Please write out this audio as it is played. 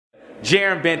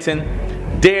Jarren Benton,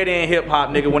 Dead End Hip Hop,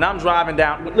 nigga. When I'm driving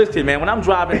down, listen, man, when I'm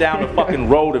driving down the fucking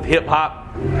road of hip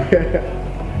hop,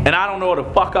 and I don't know where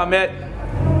the fuck I'm at,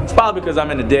 it's probably because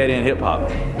I'm in the Dead End Hip Hop.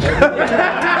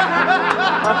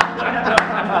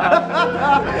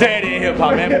 Dead End Hip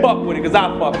Hop, man. Fuck with it, because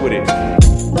I fuck with it.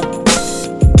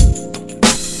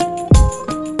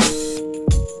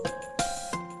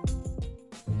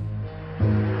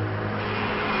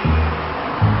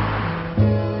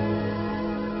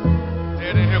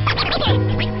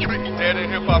 Dead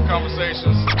End Hip Hop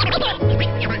Conversations. Dead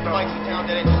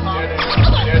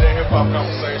End Hip Hop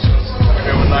Conversations. We're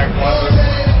here with Night Wonder.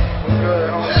 What's good,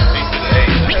 homie?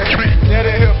 Dead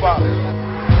End Hip Hop.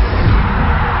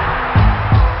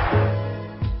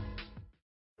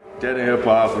 Dead End Hip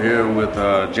Hop. We're here with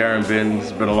Jarren Benton.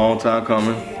 It's been a long time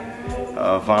coming.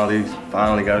 Finally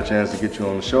got a chance to get you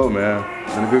on the show, man.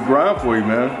 It's been a good grind for you,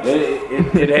 man.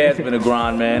 It has been a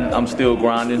grind, man. I'm still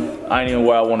grinding. I ain't even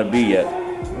where I want to be yet.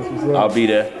 I'll be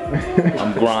there.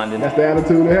 I'm grinding. That's the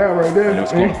attitude to have right there. And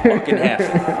it's gonna fucking happen.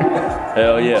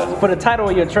 Hell yeah. For the title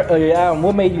of your album,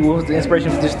 what made you? What was the inspiration?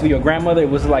 Just through your grandmother? It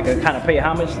was like a kind of pay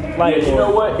homage, like. Yeah, you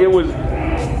know what? It was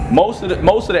most of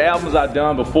the albums I've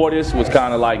done before this was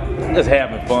kind of like just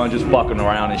having fun, just fucking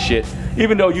around and shit.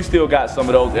 Even though you still got some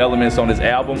of those elements on this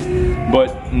album,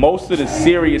 but most of the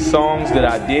serious songs that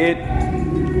I did,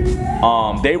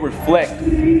 they reflect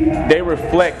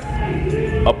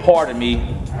a part of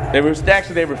me. They reflect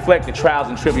the trials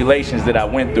and tribulations that I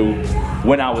went through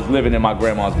when I was living in my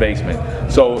grandma's basement.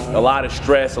 So a lot of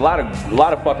stress, a lot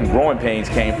of fucking growing pains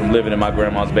came from living in my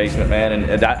grandma's basement, man.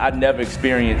 And I never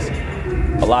experienced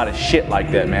a lot of shit like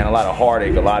that, man. A lot of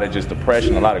heartache, a lot of just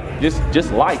depression, a lot of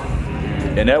just life.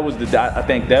 And I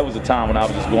think that was the time when I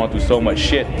was just going through so much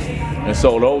shit. And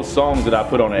so those songs that I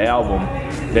put on the album,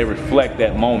 they reflect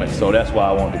that moment. So that's why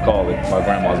I wanted to call it My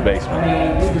Grandma's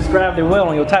Basement. You described it well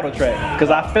on your title track,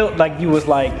 because I felt like you was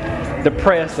like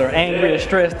depressed or angry or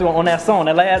stressed on that song.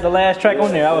 The last track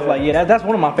on there, I was like, yeah, that's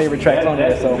one of my favorite tracks on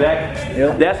there. So exactly.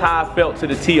 Yeah. That's how I felt to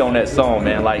the T on that song,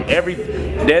 man. Like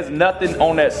there's nothing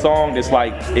on that song that's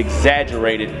like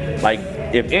exaggerated. Like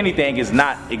if anything, it's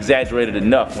not exaggerated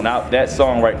enough. That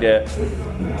song right there,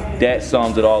 that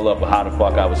sums it all up of how the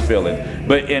fuck I was feeling.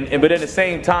 But at the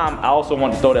same time, I also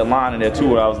wanted to throw that line in there too,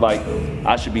 where I was like,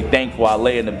 I should be thankful I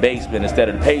lay in the basement instead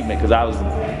of the pavement, because I was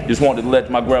just wanted to let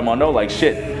my grandma know, like,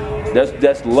 shit,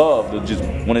 that's love. To just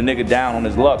when a nigga down on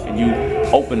his luck and you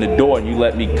open the door and you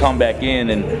let me come back in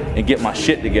and get my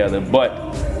shit together. But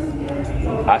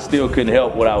I still couldn't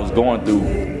help what I was going through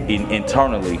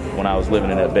internally when I was living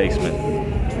in that basement.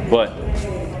 But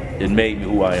it made me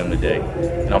who I am today,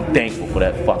 and I'm thankful for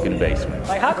that fucking basement.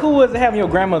 Like, how cool was it having your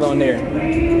grandmother on there?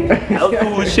 That was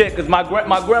cool as shit, cause my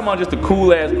grandma just a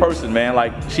cool ass person, man.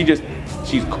 Like she's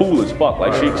cool as fuck.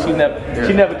 Like she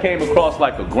never came across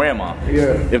like a grandma.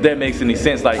 Yeah. If that makes any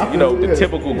sense. Like the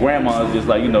typical grandma is just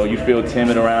like you feel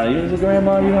timid around. You're a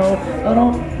grandma, I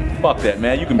don't. Fuck that,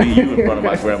 man. You can be you in front of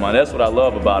my grandma. That's what I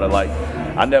love about her. Like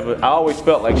I always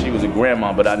felt like she was a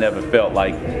grandma, but I never felt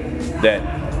like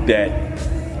that.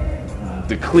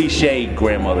 The cliche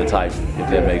grandmother type, if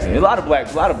that makes sense. A lot of black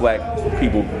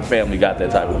people family got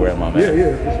that type of grandma, man.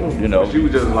 Yeah, for sure. You know, she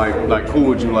was just like cool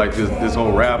with you, like this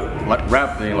whole rap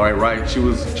thing, right? She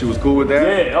was cool with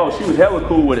that. Yeah, she was hella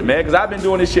cool with it, man. Cause I've been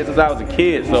doing this shit since I was a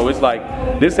kid, so it's like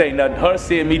this ain't nothing. Her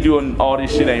seeing me doing all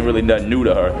this shit ain't really nothing new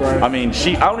to her. Right. I mean,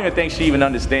 I don't even think she even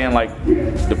understand like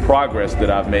the progress that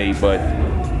I've made, but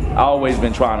I always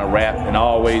been trying to rap, and I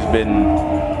always been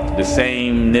the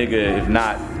same nigga, if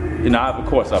not. Of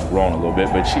course I've grown a little bit,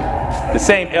 but the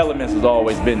same elements has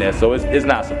always been there, so it's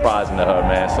not surprising to her,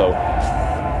 man. So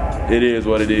it is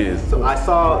what it is. So I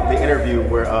saw the interview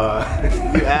where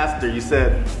you asked her, you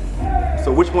said,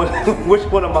 so which one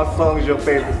of my songs is your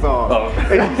favorite song? Oh.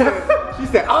 And she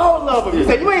said, all of them. You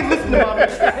said, you ain't listening to my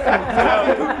music.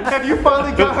 Have you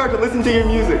finally got her to listen to your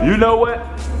music? You know what?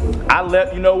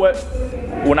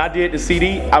 When I did the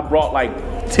CD, I brought like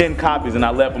 10 copies and I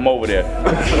left them over there.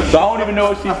 So I don't even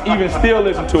know if she's even still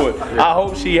listening to it. I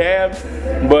hope she have,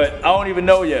 but I don't even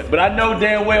know yet. But I know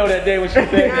damn well that day when she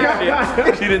said that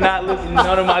shit, she did not listen to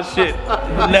none of my shit.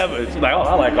 Never. She's like,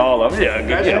 I like all of them.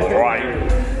 Yeah,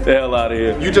 right. The hell out of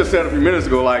here. You just said a few minutes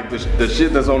ago, like the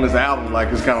shit that's on this album, like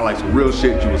it's kind of like some real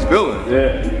shit you was feeling.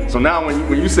 Yeah. So now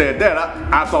when you said that,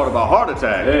 I thought about Heart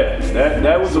Attack. Yeah,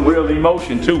 that was a real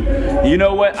emotion too. You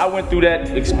know what? I went through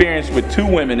that experience with 2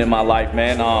 women in my life,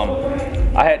 man.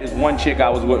 I had this one chick I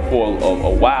was with for a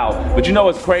while, but you know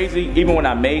what's crazy? Even when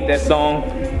I made that song,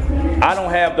 I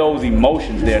don't have those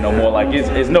emotions there no more. Like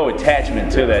it's no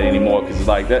attachment to that anymore because it's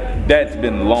like that's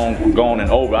been long gone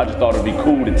and over. I just thought it'd be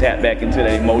cool to tap back into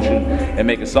that emotion and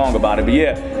make a song about it. But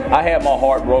yeah, I had my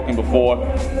heart broken before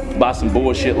by some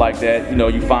bullshit like that. You know,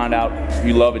 you find out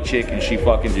you love a chick and she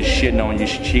fucking just shitting on you,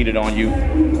 she cheated on you,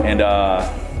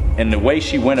 and the way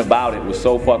she went about it was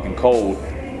so fucking cold.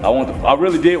 I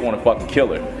really did want to fucking kill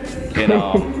her, and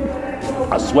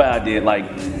I swear I did. Like,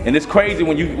 and it's crazy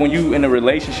when you in a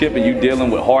relationship and you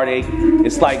dealing with heartache.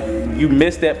 It's like you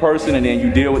miss that person and then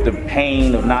you deal with the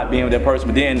pain of not being with that person.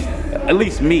 But then, at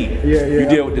least me, you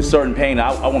deal with this certain pain.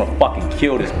 I want to fucking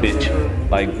kill this bitch.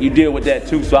 Like, you deal with that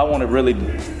too. So I want to really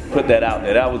put that out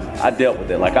there. I dealt with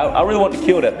that. Like, I really want to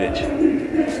kill that bitch.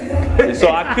 And so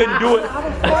I couldn't do it.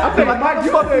 I think Mike,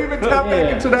 you must even tap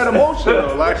back into that emotion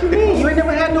though. Like, what you mean? You ain't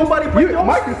never had nobody break your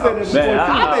heart. Mike said that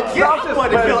before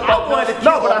too. I wanted to kill.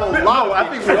 No, but I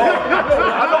think we all. I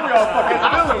know we all fucking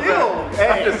still.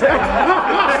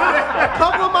 A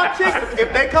couple of my chicks,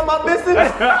 if they come up missing,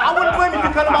 I wouldn't blame you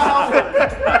to come to my house.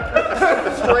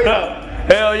 Straight up.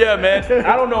 Hell yeah, man.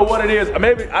 I don't know what it is.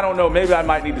 Maybe, I don't know, maybe I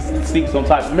might need to seek some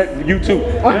type of, you too.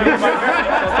 Maybe I might need some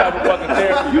type of fucking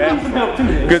therapy,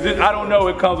 man. Because I don't know,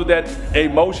 it comes with that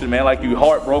emotion, man. Like you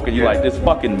heartbroken, you like, this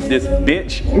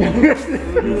bitch.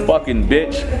 You fucking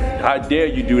bitch. How dare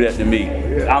you do that to me?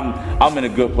 I'm in a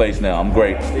good place now. I'm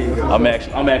great. I'm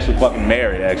actually fucking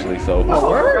married, actually, so.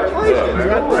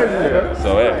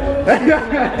 So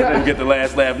yeah. You get the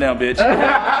last laugh now, bitch.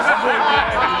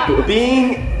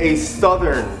 Being a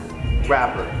Southern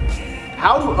rapper,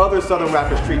 how do other Southern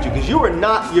rappers treat you? Because you are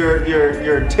not your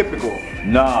typical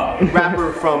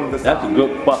rapper from the South. That's a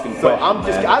good fucking question. So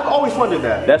I've always wondered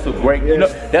that. That's a great,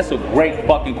 that's a great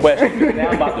fucking question. Now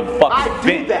I'm about to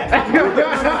fucking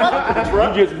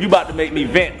vent. You about to make me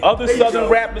vent. Other Southern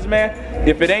rappers, man,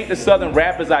 if it ain't the Southern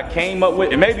rappers I came up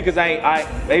with, and maybe because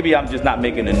maybe I'm just not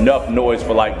making enough noise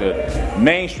for like the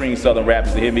mainstream Southern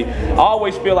rappers to hit me. I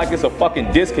always feel like it's a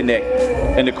fucking disconnect.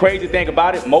 And the crazy thing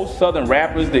about it, most Southern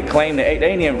rappers that claim the A, they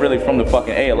ain't even really from the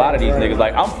fucking A. A lot of these niggas,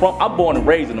 like I'm born and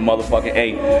raised in the motherfucking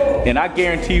A, and I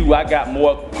guarantee you I got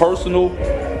more personal.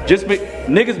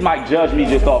 Niggas might judge me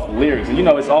just off the lyrics, and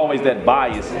it's always that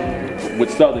bias with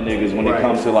Southern niggas when it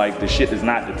comes to like the shit that's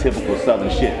not the typical Southern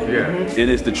shit. Yeah, it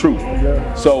is the truth.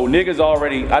 So niggas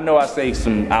already, I know I say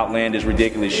some outlandish,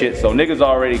 ridiculous shit. So niggas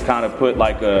already kind of put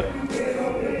like a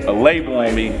label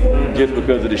on me just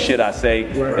because of the shit I say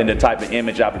and the type of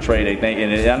image I portray. They think,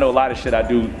 and I know a lot of shit I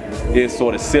do is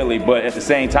sort of silly, but at the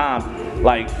same time,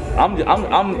 like I'm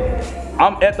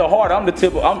at the heart. I'm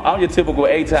your typical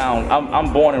A-town.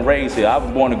 I'm born and raised here. I was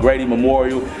born in Grady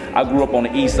Memorial. I grew up on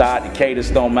the east side, Decatur,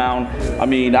 Stone Mountain. I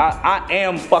mean, I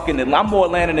am fucking. I'm more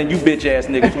Atlanta than you bitch ass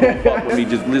niggas who don't fuck with me.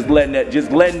 Just letting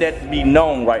that be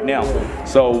known right now.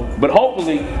 So, but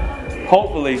hopefully,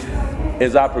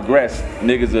 as I progress,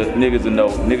 niggas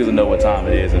will know what time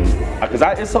it is, and because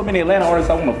there's so many Atlanta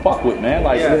artists I want to fuck with, man.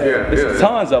 Like, there's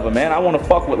tons of them, man. I want to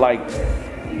fuck with like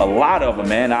a lot of them,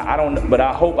 man. I don't, but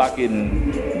I hope I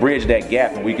can bridge that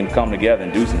gap and we can come together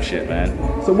and do some shit, man.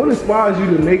 So what inspires you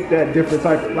to make that different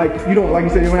type of, like you don't, like you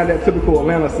said, you don't have that typical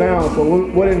Atlanta sound. So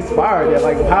what inspired that?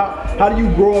 Like how do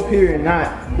you grow up here and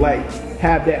not like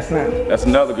have that sound? That's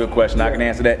another good question. I can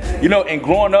answer that. And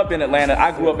growing up in Atlanta,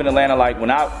 I grew up in Atlanta. Like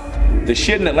the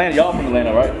shit in Atlanta, y'all from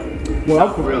Atlanta, right? Well,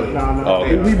 I'm from really.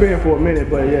 We've been for a minute,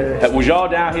 but yeah. Was y'all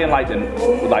down here in like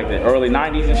the early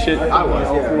 '90s and shit? I was.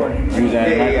 You was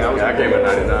I came in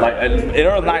 '99. Like in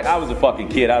early '90s, I was a fucking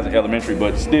kid. I was in elementary,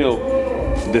 but still,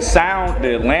 the sound,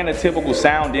 the Atlanta typical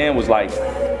sound then was like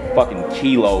fucking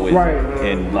Kilo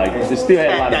and like it still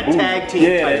had a lot of booty. Tag team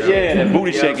that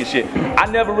booty shaking shit. I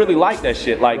never really liked that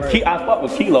shit. Like I fucked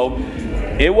with Kilo.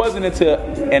 It wasn't until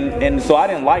and so I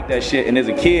didn't like that shit. And as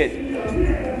a kid,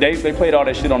 they played all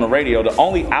that shit on the radio. The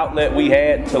only outlet we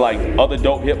had to like other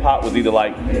dope hip hop was either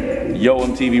like Yo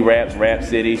MTV Raps, Rap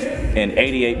City, and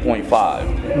 88.5.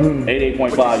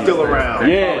 88.5 still around.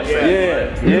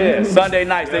 Yeah. Sunday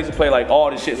nights they used to play like all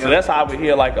this shit. So that's how I would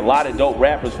hear like a lot of dope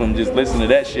rappers from just listening to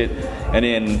that shit. And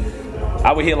then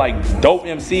I would hear like dope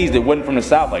MCs that wasn't from the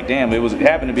South. Like damn, it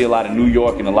happened to be a lot of New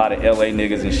York and a lot of LA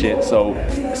niggas and shit. So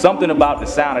something about the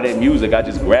sound of that music I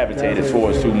just gravitated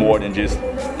towards too more than just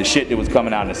the shit that was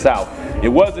coming out in the South. It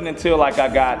wasn't until like I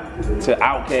got to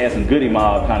Outkast and Goody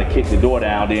Mob kind of kicked the door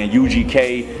down. Then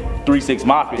UGK, 3 6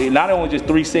 Mafia. Not only just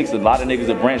 3 6, a lot of niggas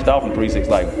have branched off from 3 6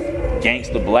 like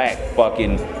Gangsta Black,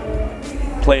 fucking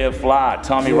Player Fly,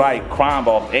 Tommy Wright, Crime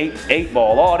Ball, 8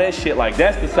 Ball, all that shit. Like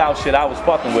that's the South shit I was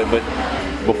fucking with. But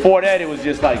before that, it was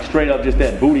just like straight up just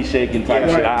that booty shaking type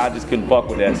shit. I just couldn't fuck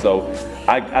with that. So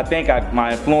I think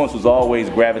my influence was always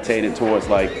gravitated towards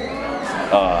like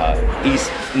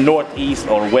northeast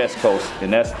or west coast,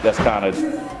 and that's kind of,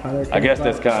 I guess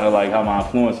that's kind of like how my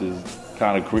influences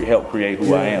kind of help create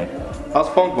who I am. How's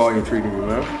Funk Volume treating you,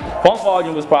 man? Funk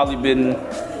Volume has probably been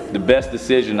the best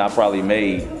decision I probably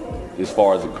made as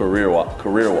far as a career wise,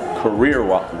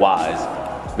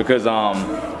 because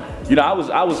you know,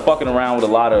 I was fucking around with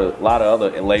a lot of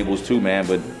other labels too, man.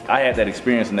 But I had that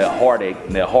experience and that heartache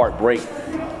and that heartbreak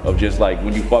of just like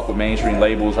when you fuck with mainstream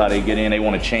labels, how they get in, they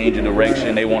want to change the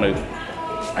direction, they want to,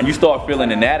 and you start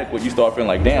feeling inadequate. You start feeling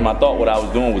like, damn, I thought what I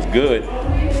was doing was good.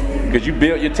 Because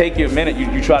you take your minute,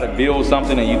 you try to build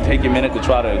something, and you take your minute to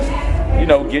try to, you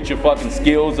know, get your fucking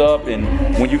skills up. And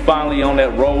when you finally on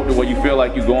that road to where you feel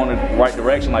like you're going in the right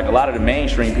direction, like a lot of the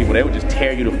mainstream people, they would just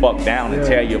tear you the fuck down and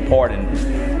tear you apart.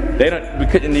 And they don't,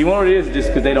 because, and you know what it is, just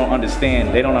because they don't understand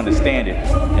it.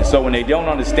 And so when they don't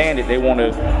understand it, they want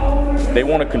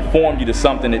to conform you to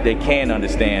something that they can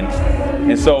understand.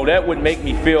 And so that would make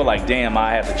me feel like, damn,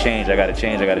 I have to change, I gotta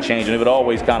change. And it would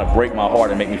always kind of break my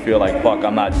heart and make me feel like, fuck,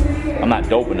 I'm not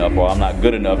dope enough, or I'm not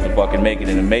good enough to fucking make it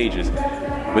in the majors.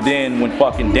 But then when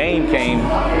fucking Dame came,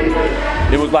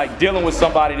 it was like dealing with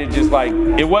somebody that just like,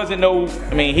 it wasn't no,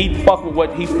 I mean, he fucked with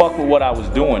what I was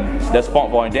doing. That's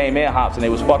Funk Volume, Dame and Hops, and they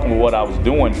was fucking with what I was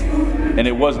doing. And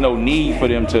there was no need for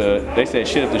them to, they said,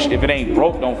 shit, if it ain't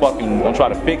broke, don't try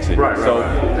to fix it.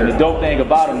 And the dope thing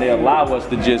about them, they allow us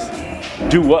to just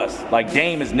do us. Like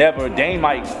Dame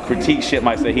might critique shit,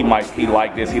 might say he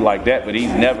like this, he like that, but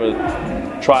he's never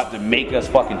tried to make us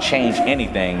fucking change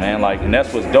anything, man. Like, and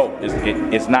that's what's dope.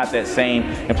 It's not that same.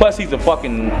 And plus, he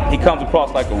comes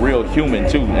across like a real human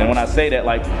too. And when I say that,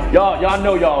 like, y'all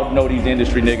know these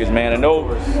industry niggas, man. And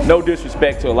no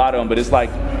disrespect to a lot of them, but it's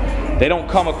like, they don't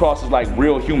come across as like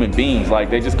real human beings.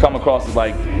 Like, they just come across as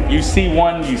like, you see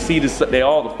one, you see this, they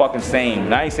all the fucking same.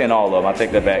 And I ain't saying all of them, I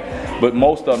take that back. But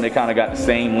most of them, they kind of got the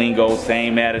same lingo,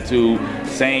 same attitude,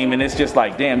 same, and it's just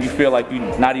like, damn, you feel like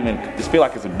just feel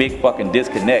like it's a big fucking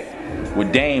disconnect.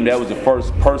 With Dame, that was the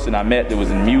first person I met that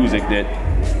was in music that,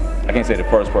 I can't say the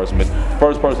first person, but the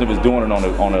first person that was doing it on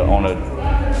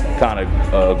a kind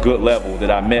of good level that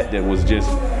I met that was just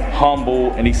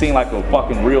humble, and he seemed like a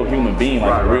fucking real human being,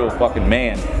 like a real fucking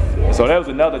man. So that was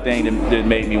another thing that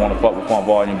made me want to fuck with Funk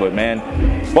Volume. But man,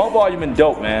 Funk Volume been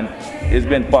dope, man. It's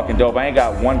been fucking dope. I ain't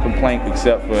got one complaint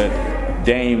except for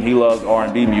Dame. He loves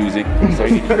R&B music, so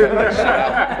he needs to cut that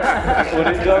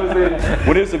shit out.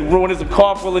 When it's a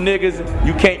car full of niggas,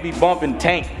 you can't be bumping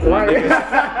Tank. Niggas. You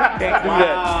can't do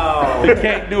that. You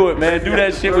can't do it, man. Do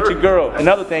that shit with your girl.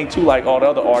 Another thing too, like all the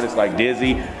other artists like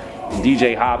Dizzy,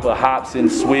 DJ Hopper, Hobson,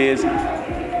 Swizz,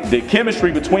 the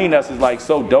chemistry between us is like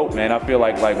so dope, man. I feel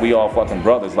like we all fucking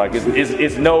brothers. Like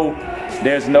there's no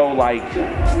like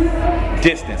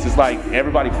distance. It's like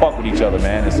everybody fuck with each other,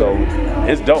 man. And so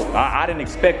it's dope. I didn't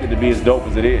expect it to be as dope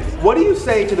as it is. What do you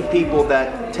say to the people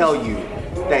that tell you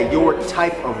that your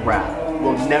type of rap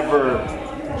will never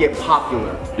get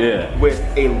popular with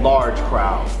a large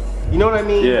crowd? You know what I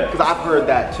mean? Yeah. Because I've heard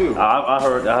that too. I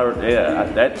heard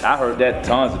that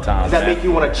tons of times. Does that make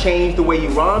you want to change the way you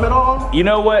rhyme at all? You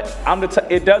know what?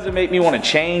 It doesn't make me want to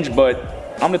change, but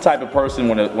I'm the type of person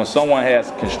when someone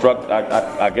has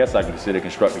I guess I consider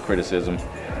constructive criticism.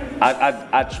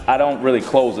 I don't really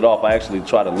close it off. I actually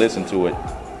try to listen to it,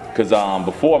 because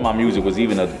before my music was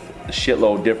even a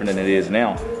shitload different than it is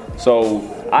now. So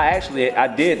I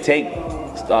did take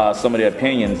some of their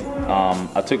opinions.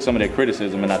 I took some of their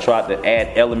criticism and I tried to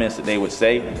add elements that they would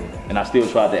say, and I still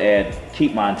tried to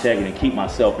keep my integrity and keep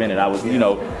myself in it. I was, you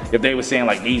know, if they were saying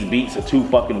like these beats are too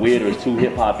fucking weird or it's too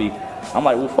hip hoppy, I'm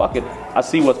like, well, fuck it. I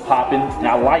see what's popping, and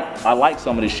I like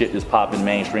some of the shit that's popping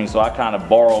mainstream, so I kind of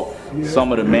borrowed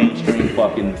some of the mainstream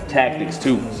fucking tactics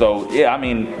too. So yeah, I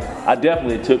mean, I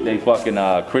definitely took their fucking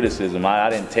criticism. I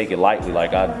didn't take it lightly.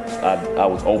 Like I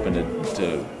was open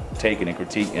to take it and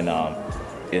critique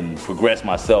and progress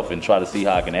myself and try to see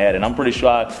how I can add. And I'm pretty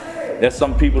sure there's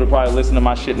some people that probably listen to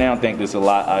my shit now and think there's a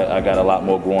lot. I got a lot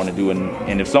more growing to do.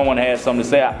 And if someone has something to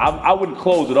say, I wouldn't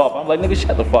close it off. I'm like, nigga,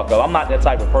 shut the fuck up. I'm not that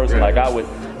type of person. Like I would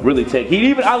really take.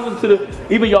 I listened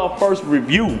to even y'all first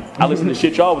review. I listened to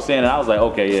shit y'all was saying, and I was like,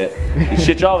 okay, yeah, the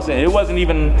shit y'all was saying. It wasn't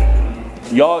even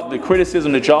the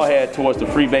criticism that y'all had towards the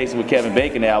Free Basin with Kevin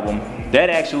Bacon album. That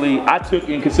actually I took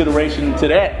in consideration to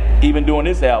that, even doing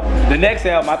this album. The next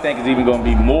album I think is even going to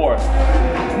be more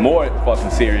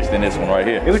fucking serious than this one right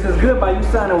here. It was just good by you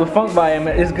signing with Funk Volume.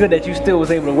 It's good that you still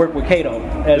was able to work with Kato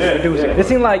as a producer. It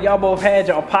seemed like y'all both had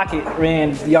y'all pocket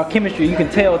and y'all chemistry. You can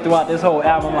tell throughout this whole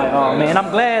album. Like, oh man,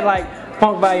 I'm glad like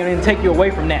funk value and then take you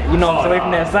away from that. You know, away from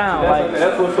that sound.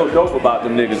 That's what's so dope about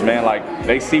them niggas, man. Like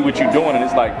they see what you're doing and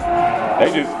it's like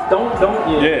they just don't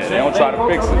they don't try to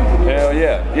fix it. Hell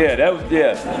yeah, that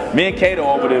was Me and Kato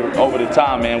over the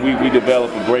time, man, we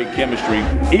developed a great chemistry.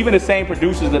 Even the same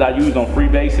producers that I used on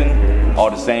Freebasing are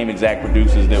the same exact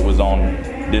producers that was on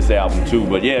this album too.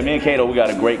 But yeah, me and Kato, we got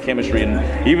a great chemistry,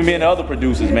 and even me and the other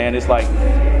producers, man, it's like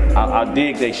I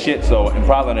dig they shit. So, and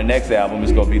probably on the next album,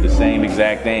 it's gonna be the same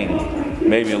exact thing.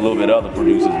 Maybe a little bit other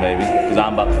producers, maybe, because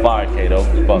I'm about to fire Kato.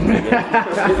 Fuck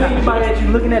nigga. Is there anybody that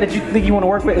you're looking at that you think you want to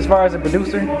work with as far as a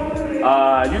producer?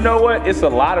 You know what? It's a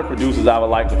lot of producers I would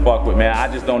like to fuck with, man. I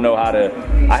just don't know how to.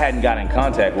 I hadn't got in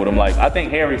contact with them. Like, I think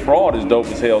Harry Fraud is dope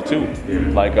as hell too.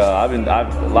 Like,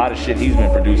 a lot of shit he's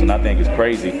been producing, I think is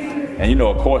crazy. And you know,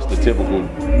 of course, the typical,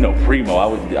 Primo.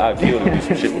 I'd kill to do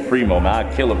some shit with Primo, man.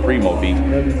 I'd kill a Primo beat.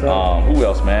 Who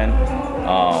else, man?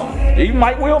 Even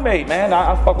Mike Willmade, man.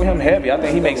 I fuck with him heavy. I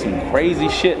think he makes some crazy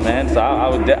shit, man. So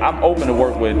I'm open to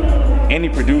work with any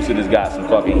producer that's got some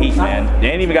fucking heat, man.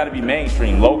 They ain't even got to be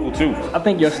mainstream, local too. I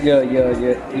think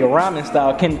your rhyming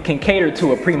style can cater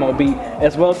to a Primo beat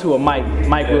as well to a Mike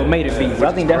Willmade beat. So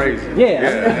I think that's crazy.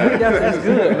 I think that's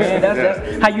good, man.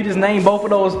 That's how you just name both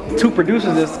of those two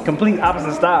producers as complete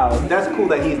opposite styles. That's cool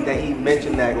that he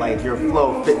mentioned that, like, your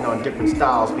flow fitting on different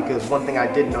styles, because one thing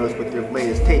I did notice with your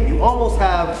latest tape, you almost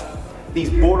have these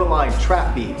borderline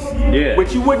trap beats,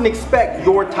 which you wouldn't expect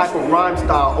your type of rhyme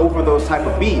style over those type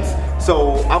of beats.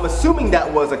 So I'm assuming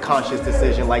that was a conscious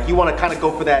decision. Like, you want to kind of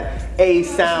go for that A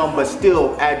sound, but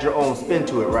still add your own spin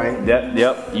to it, right?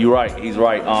 Yep. You're right. He's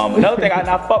right. Another thing,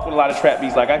 I fuck with a lot of trap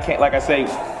beats. Like, I say,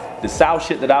 the South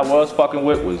shit that I was fucking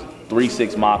with was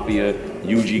 3-6 Mafia,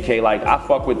 UGK. Like, I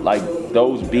fuck with like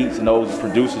those beats and those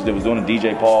producers that was doing the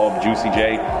DJ Paul, Juicy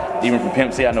J, even from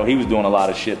Pimp C. I know he was doing a lot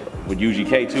of shit with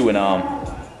UGK too, and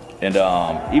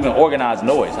even Organized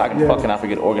Noise. How can I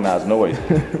forget Organized Noise?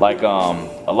 Like,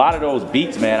 a lot of those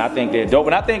beats, man, I think they're dope,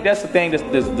 and I think that's the thing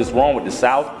that's wrong with the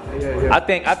South. I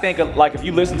think like if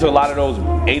you listen to a lot of those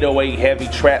 808 heavy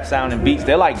trap sounding beats,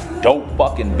 they're like dope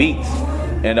fucking beats.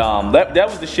 And that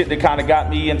was the shit that kind of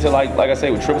got me into, like I say,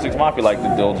 with 666 Mafia. Like,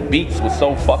 those beats was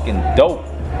so fucking dope.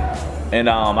 And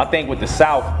I think with the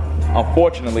South,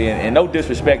 unfortunately, and no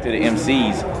disrespect to the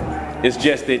MCs, it's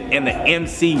just that in the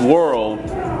MC world,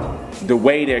 the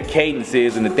way their cadence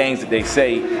is and the things that they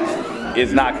say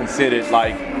is not considered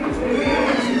like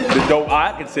the dope.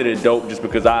 I consider it dope just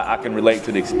because I can relate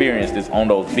to the experience that's on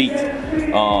those beats.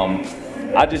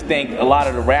 I just think a lot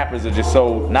of the rappers are just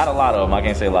so, not a lot of them, I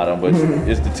can't say a lot of them, but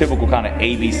it's the typical kind of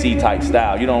ABC type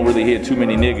style. You don't really hear too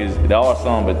many niggas, there are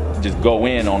some, but just go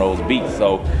in on those beats.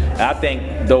 So, and I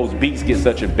think those beats get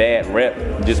such a bad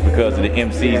rep just because of the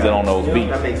MCs that on those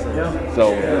beats. That makes sense.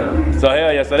 So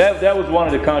hell yeah, so that was one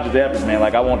of the conscious efforts, man.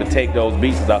 Like, I wanted to take those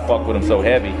beats because I fuck with them so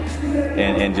heavy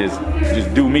and just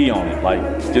do me on it. Like,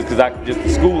 just because I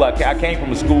came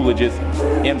from a school of just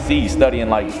MCs, studying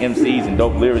like MCs and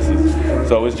dope lyricists.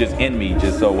 So it's just in me.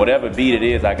 Just so whatever beat it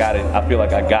is, I feel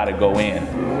like I gotta go in.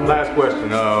 Last question.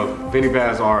 Vinny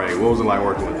Paz RA. What was it like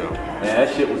working with them? Man,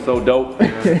 that shit was so dope.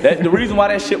 The reason why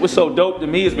that shit was so dope to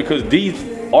me is because these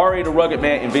RA the Rugged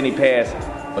Man and Vinny Paz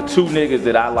are two niggas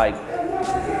that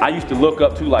I used to look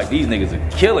up to. Like, these niggas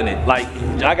are killing it. Like,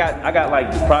 I got like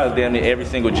probably damn near every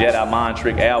single Jedi Mind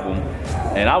Trick album,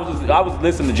 and I was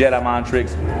listening to Jedi Mind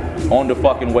Tricks on the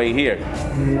fucking way here,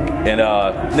 and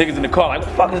niggas in the car like, what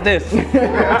the fuck is this?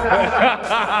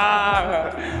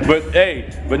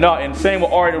 but no, and same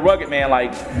with Ari the Rugged Man.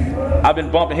 Like, I've been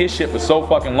bumping his shit for so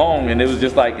fucking long, and it was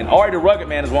just like, and Ari the Rugged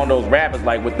Man is one of those rappers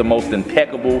like with the most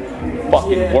impeccable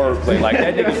fucking wordplay. Like,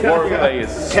 that nigga's wordplay is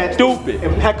stupid.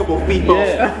 Impeccable people.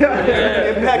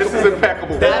 This is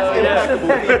impeccable. That's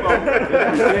impeccable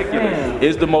people.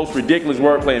 It's the most ridiculous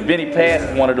wordplay, and Vinny Paz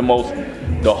is one of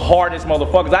the hardest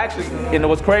motherfuckers. And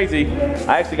what's crazy,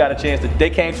 I actually got a chance they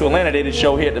came to Atlanta, they did a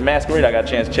show here at the Masquerade. I got a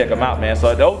chance to check them out, man.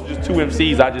 So those are just two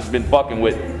MCs I just been fucking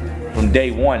with from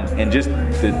day one. And just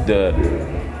the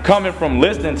coming from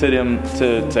listening to them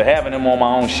to having them on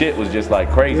my own shit was just like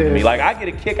crazy to me. Like, I get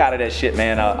a kick out of that shit,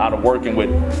 man, out of working with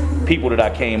people that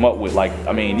I came up with. Like,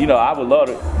 I mean, I would love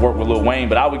to work with Lil Wayne,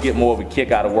 but I would get more of a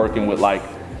kick out of working with like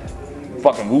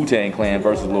fucking Wu-Tang Clan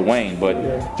versus Lil Wayne, but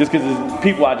just because it's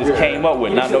people I just came up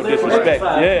with, not no disrespect.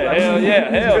 Yeah, hell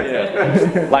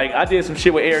yeah. Like, I did some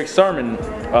shit with Eric Sermon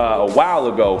a while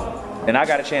ago, and I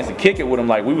got a chance to kick it with him.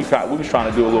 Like, we was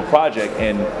trying to do a little project,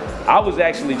 and I was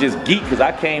actually just geeked because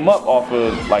I came up off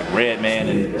of like Redman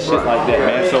and shit like that,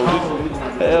 man. So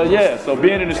hell yeah. So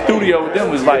being in the studio with them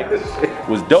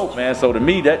was dope, man. So to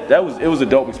me, it was a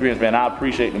dope experience, man. I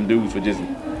appreciate them dudes for just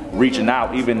reaching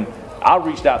out, even I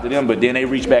reached out to them, but then they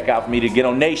reached back out for me to get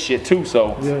on their shit too.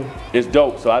 So it's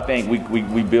dope. So I think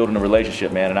we building a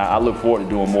relationship, man, and I look forward to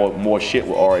doing more shit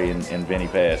with Ari and Vinny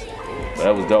Paz. So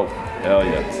that was dope. Hell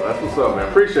yeah. Well, that's what's up, man.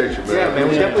 Appreciate you, man. Yeah, man.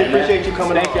 We definitely appreciate you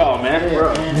coming. Thank y'all,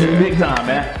 man. Big time,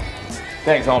 man.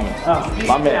 Thanks, homie.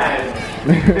 My man.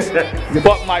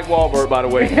 Fuck Mike Wahlberg, by the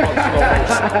way.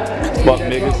 Fuck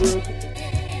niggas.